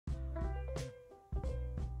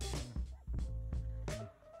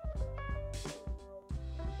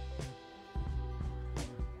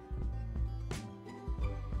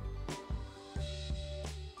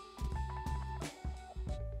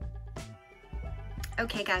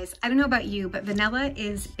Okay guys, I don't know about you, but vanilla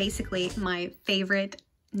is basically my favorite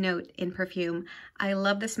note in perfume. I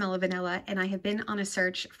love the smell of vanilla, and I have been on a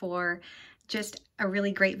search for just a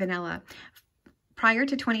really great vanilla. Prior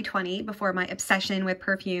to 2020, before my obsession with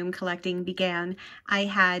perfume collecting began, I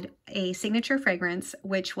had a signature fragrance,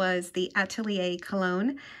 which was the Atelier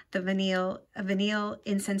Cologne, the Vanille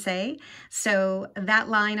Incense. So that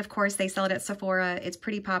line, of course, they sell it at Sephora. It's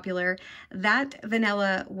pretty popular. That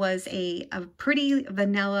vanilla was a pretty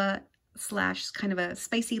vanilla slash kind of a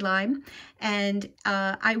spicy lime, and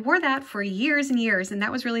I wore that for years and years, and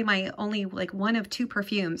that was really my only like one of two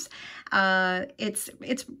perfumes. It's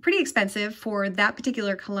pretty expensive for that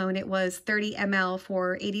particular cologne. It was 30 ml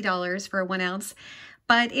for $80 for a 1 ounce,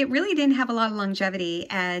 but it really didn't have a lot of longevity,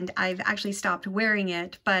 and I've actually stopped wearing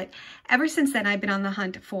it. But ever since then, I've been on the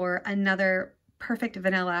hunt for another perfect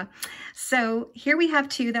vanilla. So here we have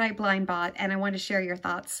two that I blind bought, and I want to share your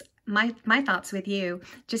thoughts. My thoughts with you,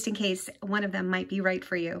 just in case one of them might be right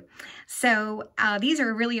for you. So these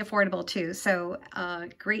are really affordable too, so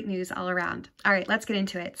great news all around. All right, let's get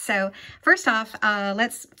into it. So first off,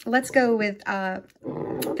 let's go with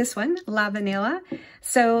this one, La Vanilla.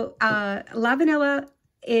 So La Vanilla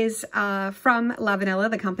is from La Vanilla,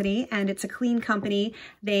 the company, and it's a clean company.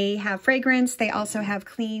 They have fragrance. They also have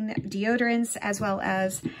clean deodorants, as well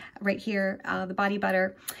as right here, the body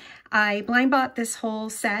butter. I blind bought this whole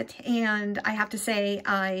set, and I have to say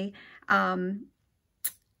I love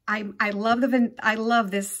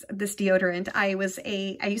this deodorant.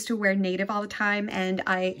 I used to wear Native all the time, and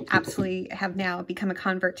I absolutely have now become a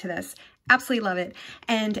convert to this. Absolutely love it.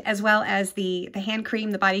 And as well as the hand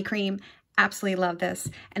cream, the body cream, absolutely love this.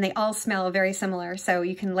 And they all smell very similar, so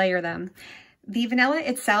you can layer them. The vanilla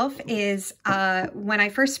itself is, when I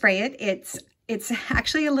first spray it, it's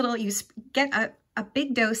actually a little, you get a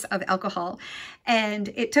big dose of alcohol, and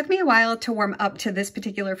it took me a while to warm up to this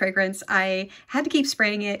particular fragrance. I had to keep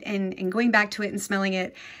spraying it and going back to it and smelling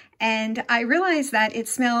it, and I realized that it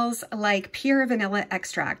smells like pure vanilla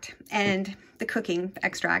extract and the cooking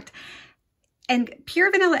extract. And pure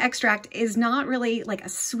vanilla extract is not really like a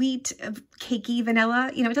sweet, cakey vanilla.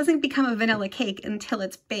 You know, it doesn't become a vanilla cake until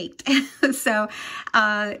it's baked. So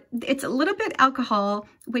it's a little bit alcohol,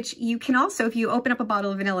 which you can also, if you open up a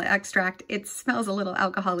bottle of vanilla extract, it smells a little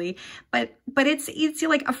alcohol-y, but it's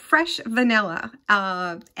like a fresh vanilla.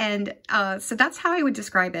 So that's how I would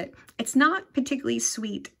describe it. It's not particularly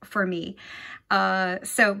sweet for me.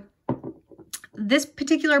 So this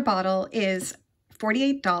particular bottle is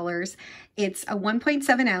 $48. It's a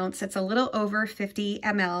 1.7 ounce. It's a little over 50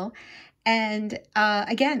 ml. And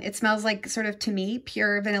again, it smells like, sort of, to me,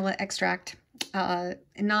 pure vanilla extract.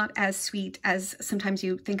 Not as sweet as sometimes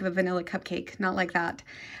you think of a vanilla cupcake, not like that.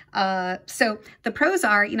 So the pros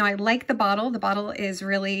are, you know, I like the bottle. The bottle is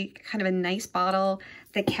really kind of a nice bottle.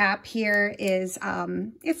 The cap here is,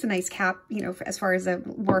 it's a nice cap, you know, as far as a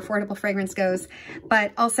more affordable fragrance goes.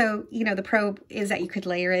 But also, you know, the pro is that you could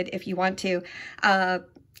layer it if you want to.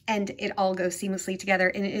 And it all goes seamlessly together,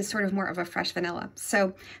 and it is sort of more of a fresh vanilla.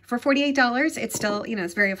 So for $48, it's still, you know,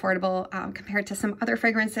 it's very affordable compared to some other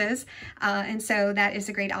fragrances. And so that is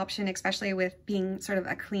a great option, especially with being sort of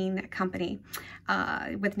a clean company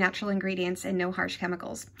with natural ingredients and no harsh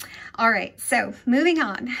chemicals. All right, so moving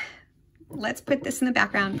on. Let's put this in the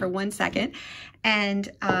background for 1 second. And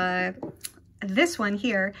this one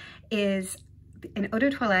here is an eau de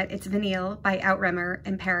toilette. It's Vanille by Outremmer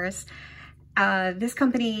in Paris. This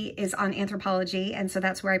company is on Anthropologie, and so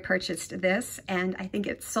that's where I purchased this, and I think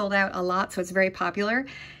it's sold out a lot, so it's very popular,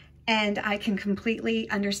 and I can completely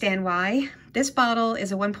understand why. This bottle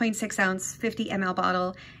is a 1.6 ounce, 50 ml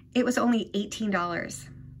bottle. It was only $18.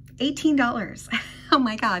 $18. Oh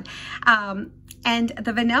my God. And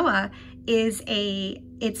the vanilla is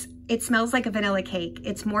it smells like a vanilla cake.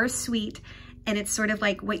 It's more sweet, and it's sort of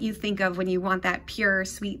like what you think of when you want that pure,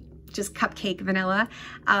 sweet, just cupcake vanilla.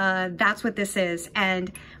 That's what this is. And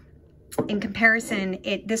in comparison,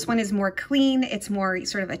 this one is more clean. It's more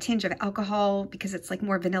sort of a tinge of alcohol because it's like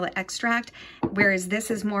more vanilla extract, whereas this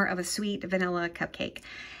is more of a sweet vanilla cupcake.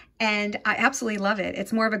 And I absolutely love it.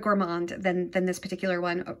 It's more of a gourmand than this particular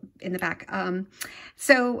one in the back.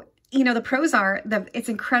 So, you know, the pros are, it's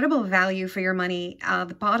incredible value for your money.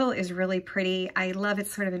 The bottle is really pretty. I love it,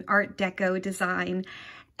 sort of an Art Deco design,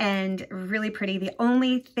 and really pretty. The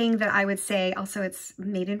only thing that I would say, also it's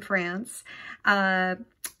made in France,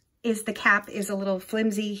 is the cap is a little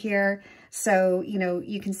flimsy here. So, you know,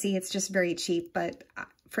 you can see it's just very cheap, but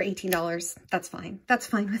for $18, that's fine. That's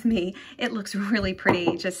fine with me. It looks really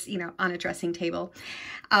pretty, just, you know, on a dressing table.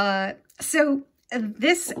 So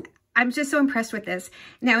this I'm just so impressed with this.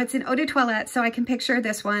 Now it's an eau de toilette, so I can picture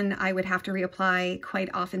this one I would have to reapply quite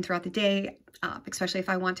often throughout the day, especially if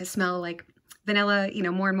I want to smell like vanilla, you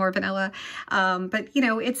know, more and more vanilla. But you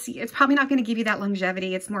know, it's probably not going to give you that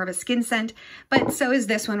longevity. It's more of a skin scent, but so is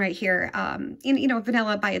this one right here. You know,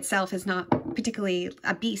 vanilla by itself is not particularly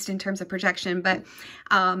a beast in terms of projection, but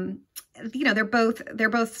you know, they're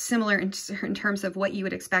both similar in terms of what you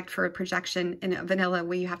would expect for a projection in a vanilla,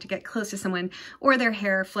 where you have to get close to someone or their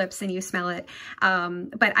hair flips and you smell it.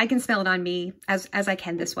 But I can smell it on me as I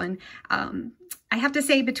can this one. I have to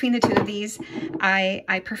say, between the two of these,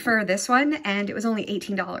 I prefer this one, and it was only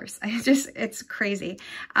 $18. It's crazy.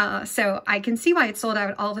 So I can see why it's sold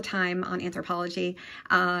out all the time on Anthropologie,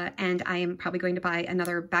 and I am probably going to buy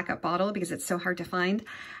another backup bottle because it's so hard to find.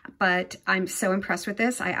 But I'm so impressed with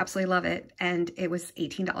this. I absolutely love it, and it was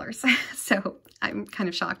 $18. So I'm kind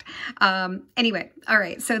of shocked. Anyway, all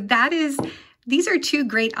right. So these are two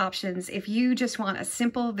great options if you just want a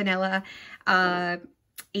simple vanilla.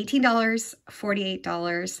 $18,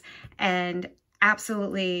 $48, and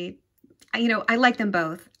absolutely, you know, I like them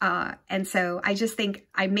both. And so I just think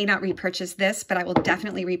I may not repurchase this, but I will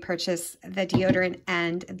definitely repurchase the deodorant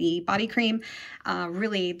and the body cream.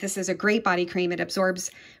 Really, this is a great body cream. It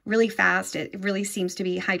absorbs really fast. It really seems to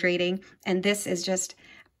be hydrating. And this is just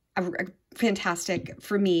a fantastic,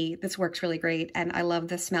 for me, this works really great. And I love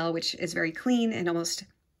the smell, which is very clean and almost,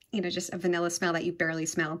 you know, just a vanilla smell that you barely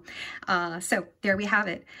smell. So there we have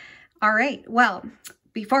it. All right. Well,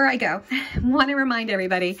 before I go, I want to remind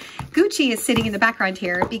everybody, Gucci is sitting in the background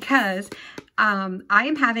here because I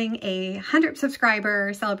am having a 100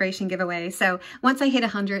 subscriber celebration giveaway. So once I hit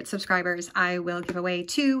 100 subscribers, I will give away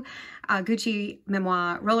 2 Gucci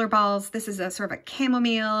Memoir roller balls. This is a sort of a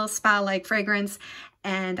chamomile spa-like fragrance,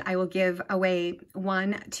 and I will give away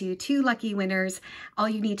 1 to 2 lucky winners. All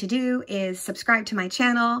you need to do is subscribe to my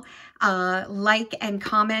channel, like and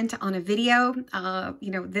comment on a video,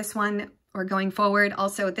 you know, this one or going forward.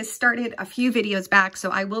 Also, this started a few videos back,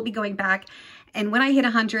 so I will be going back. And when I hit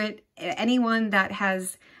 100, anyone that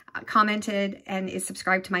has commented and is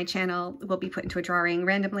subscribed to my channel will be put into a drawing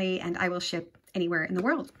randomly, and I will ship anywhere in the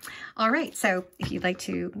world. All right, so if you'd like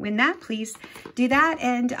to win that, please do that.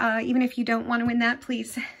 And even if you don't want to win that,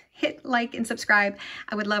 please hit like and subscribe.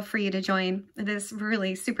 I would love for you to join this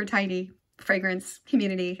really super tiny fragrance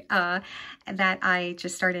community that I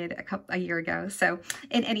just started a year ago. So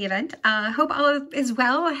in any event, hope all is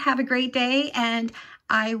well. Have a great day, and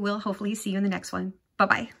I will hopefully see you in the next one.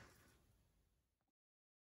 Bye-bye.